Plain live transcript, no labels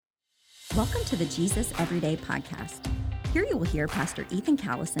Welcome to the Jesus Everyday podcast. Here you will hear Pastor Ethan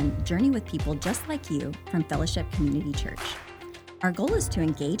Callison journey with people just like you from Fellowship Community Church. Our goal is to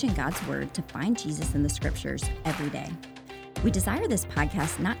engage in God's Word to find Jesus in the Scriptures every day. We desire this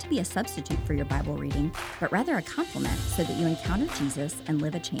podcast not to be a substitute for your Bible reading, but rather a complement so that you encounter Jesus and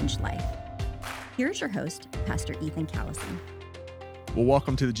live a changed life. Here's your host, Pastor Ethan Callison. Well,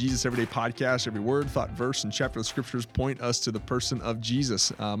 welcome to the Jesus Everyday Podcast. Every word, thought, verse, and chapter of the Scriptures point us to the person of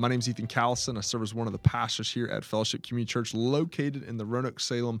Jesus. My name is Ethan Callison. I serve as one of the pastors here at Fellowship Community Church, located in the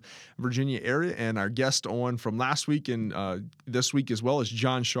Roanoke-Salem, Virginia area. And our guest on from last week and this week as well is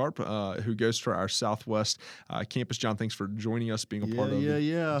John Sharp, who goes for our Southwest campus. John, thanks for joining us, being a part of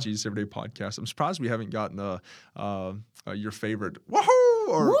the Jesus Everyday Podcast. I'm surprised we haven't gotten your favorite woohoo!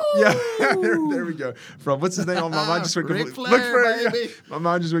 Or yeah, there we go. From what's his name? My mind just went completely. Ric Flair, baby. Yeah. My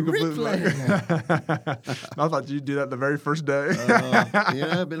mind just went completely. I thought you'd do that the very first day.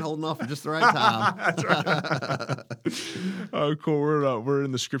 I've been holding off for just the right time. That's right. Oh, cool. We're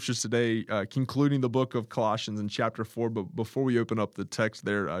in the scriptures today, concluding the book of Colossians in chapter 4. But before we open up the text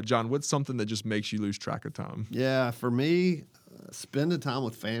there, John, what's something that just makes you lose track of time? Yeah, for me, spending time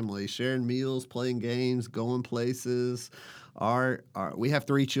with family, sharing meals, playing games, going places. We have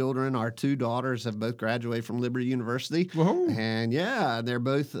 3 children. Our 2 daughters have both graduated from Liberty University. Whoa. And they're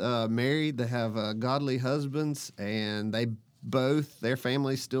both married. They have godly husbands, and their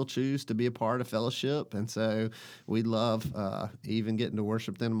families still choose to be a part of fellowship. And so we love even getting to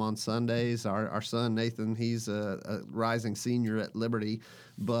worship them on Sundays. Our son, Nathan, he's a rising senior at Liberty.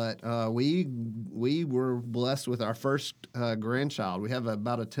 But we were blessed with our first grandchild. We have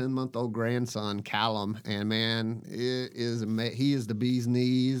about a 10-month-old grandson, Callum, and man, he is the bee's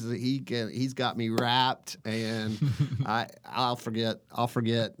knees. He's got me wrapped, and I'll forget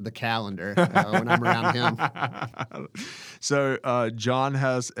the calendar when I'm around him. So John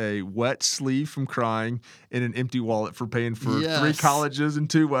has a wet sleeve from crying and an empty wallet for paying for 3 colleges and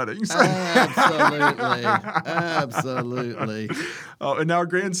 2 weddings. Absolutely. Oh, and now our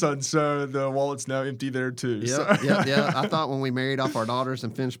grandson, so the wallet's now empty there too. Yeah. I thought when we married off our daughters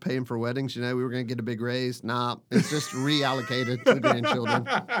and finished paying for weddings, we were going to get a big raise. Nah, it's just reallocated to the grandchildren.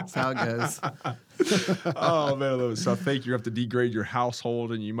 That's how it goes. Oh, man, I love it. So I think you have to degrade your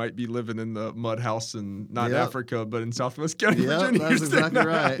household, and you might be living in the mud house in not Africa, but in Southwest County, Virginia. That's exactly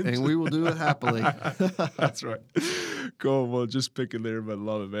right, and we will do it happily. That's right. Cool. Well, just picking there, but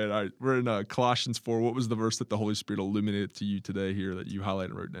love it, man. All right, we're in Colossians 4. What was the verse that the Holy Spirit illuminated to you today here that you highlighted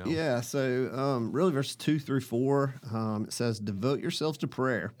and wrote down? Yeah, so really verses 2 through 4, it says, "Devote yourselves to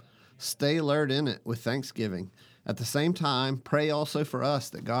prayer. Stay alert in it with thanksgiving. At the same time, pray also for us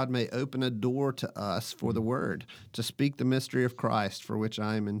that God may open a door to us for the word, to speak the mystery of Christ, for which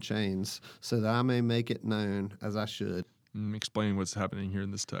I am in chains, so that I may make it known as I should." Explain what's happening here in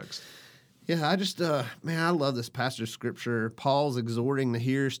this text. Yeah, I love this passage of Scripture. Paul's exhorting the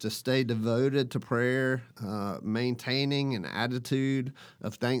hearers to stay devoted to prayer, maintaining an attitude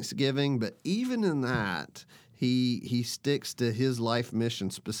of thanksgiving, but even in that, he sticks to his life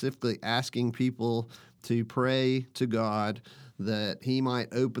mission, specifically asking people to pray to God that he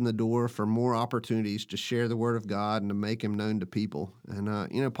might open the door for more opportunities to share the word of God and to make him known to people.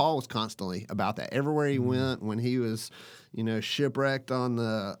 And, Paul was constantly about that. Everywhere he went, when he was, shipwrecked on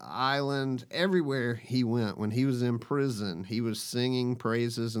the island, everywhere he went, when he was in prison, he was singing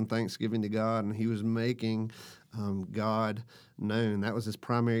praises and thanksgiving to God, and he was making God known. That was his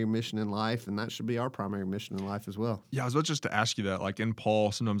primary mission in life, and that should be our primary mission in life as well. Yeah, I was about just to ask you that. Like in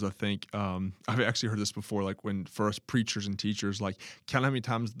Paul, sometimes I think I've actually heard this before. Like when for us preachers and teachers, like count how many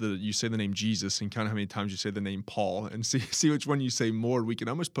times you say the name Jesus, and count how many times you say the name Paul, and see which one you say more. We can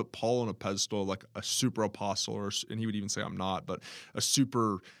almost put Paul on a pedestal, like a super apostle, and he would even say I'm not, but a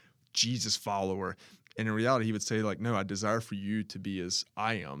super Jesus follower. And in reality, he would say, like, no, I desire for you to be as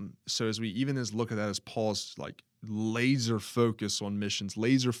I am. So as we look at that as Paul's, like, laser focus on missions,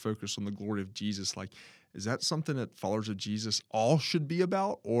 laser focus on the glory of Jesus, like, is that something that followers of Jesus all should be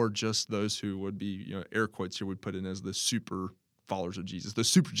about, or just those who would be, air quotes here, would put in as the super followers of Jesus, the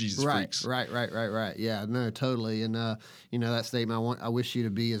super Jesus freaks? Right. Yeah, no, totally. And, that statement, I wish you to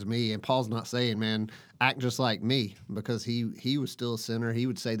be as me. And Paul's not saying, man, act just like me, because he was still a sinner. He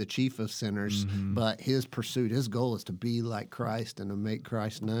would say the chief of sinners, but his goal is to be like Christ and to make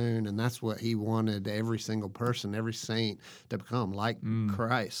Christ known. And that's what he wanted every single person, every saint to become like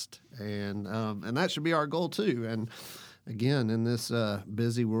Christ. And that should be our goal too. And again, in this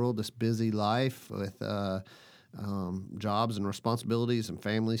busy world, this busy life with jobs and responsibilities and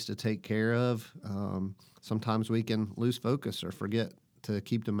families to take care of, sometimes we can lose focus or forget to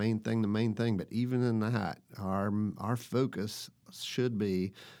keep the main thing. But even in that, our focus should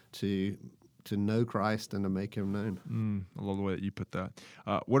be to know Christ and to make him known. I love the way that you put that.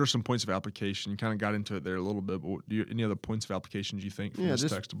 What are some points of application? You kind of got into it there a little bit, but any other points of application do you think from this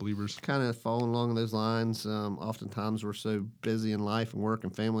text to believers? Kind of following along those lines. Oftentimes we're so busy in life and work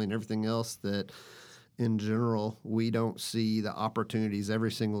and family and everything else that in general, we don't see the opportunities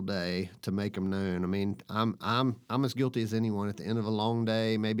every single day to make them known. I mean, I'm as guilty as anyone. At the end of a long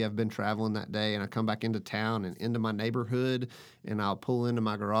day, maybe I've been traveling that day, and I come back into town and into my neighborhood, and I'll pull into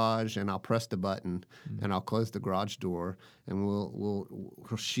my garage and I'll press the button and I'll close the garage door, and we'll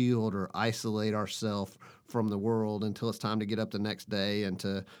shield or isolate ourselves from the world until it's time to get up the next day and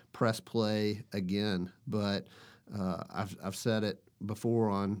to press play again. But I've said it before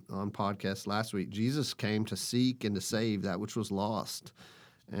on podcasts last week. Jesus came to seek and to save that which was lost.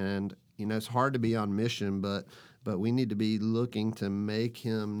 And, it's hard to be on mission, but we need to be looking to make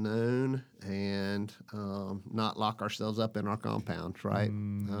him known and not lock ourselves up in our compound, right?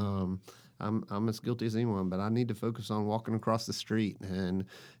 I'm as guilty as anyone, but I need to focus on walking across the street and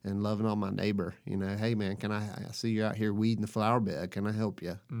loving on my neighbor. Hey man, I see you out here weeding the flower bed? Can I help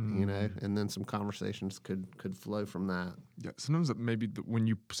you? And then some conversations could flow from that. Yeah, sometimes maybe when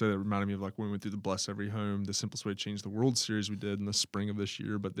you say that, reminded me of like when we went through the Bless Every Home, the Simplest Way to Change the World series we did in the spring of this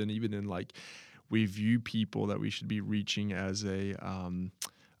year. But then even in like, we view people that we should be reaching as a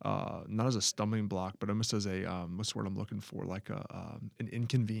not as a stumbling block, but almost as a what's the word I'm looking for? Like an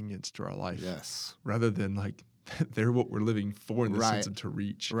inconvenience to our life. Yes. Rather than like they're what we're living for in the sense of to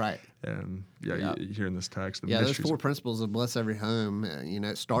reach. Right. And you hear in this text. Those 4 principles of Bless Every Home,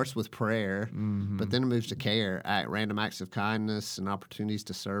 it starts with prayer, but then it moves to care, random acts of kindness and opportunities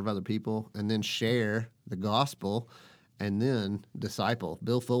to serve other people, and then share the gospel, and then disciple.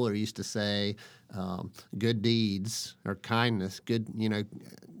 Bill Fuller used to say, good deeds or kindness, good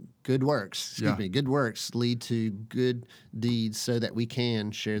works, good works lead to good deeds so that we can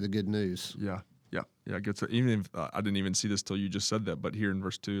share the good news. Yeah, good. So even if I didn't even see this till you just said that, but here in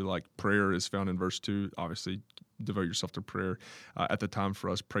verse 2, like prayer is found in verse 2. Obviously, devote yourself to prayer at the time for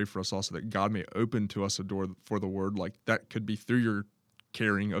us. Pray for us also that God may open to us a door for the word. Like that could be through your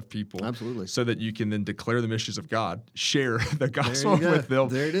caring of people. Absolutely. So that you can then declare the mysteries of God, share the gospel with them.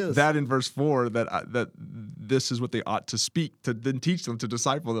 There it is. That in verse 4, that this is what they ought to speak, to then teach them, to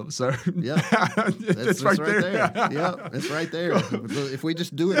disciple them. So it's right there. Yeah, it's right there. If we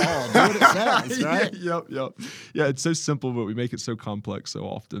just do it all, do what it says, right? Yep. Yeah, it's so simple, but we make it so complex so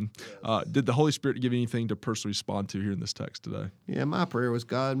often. Yes. Did the Holy Spirit give you anything to personally respond to here in this text today? Yeah, my prayer was,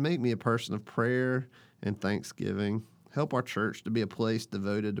 God, make me a person of prayer and thanksgiving. Help our church to be a place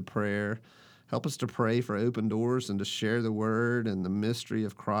devoted to prayer. Help us to pray for open doors and to share the word and the mystery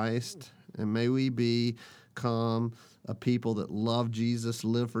of Christ. And may we become a people that love Jesus,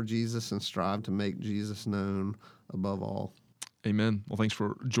 live for Jesus, and strive to make Jesus known above all. Amen. Well, thanks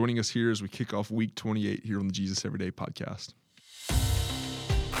for joining us here as we kick off week 28 here on the Jesus Everyday podcast.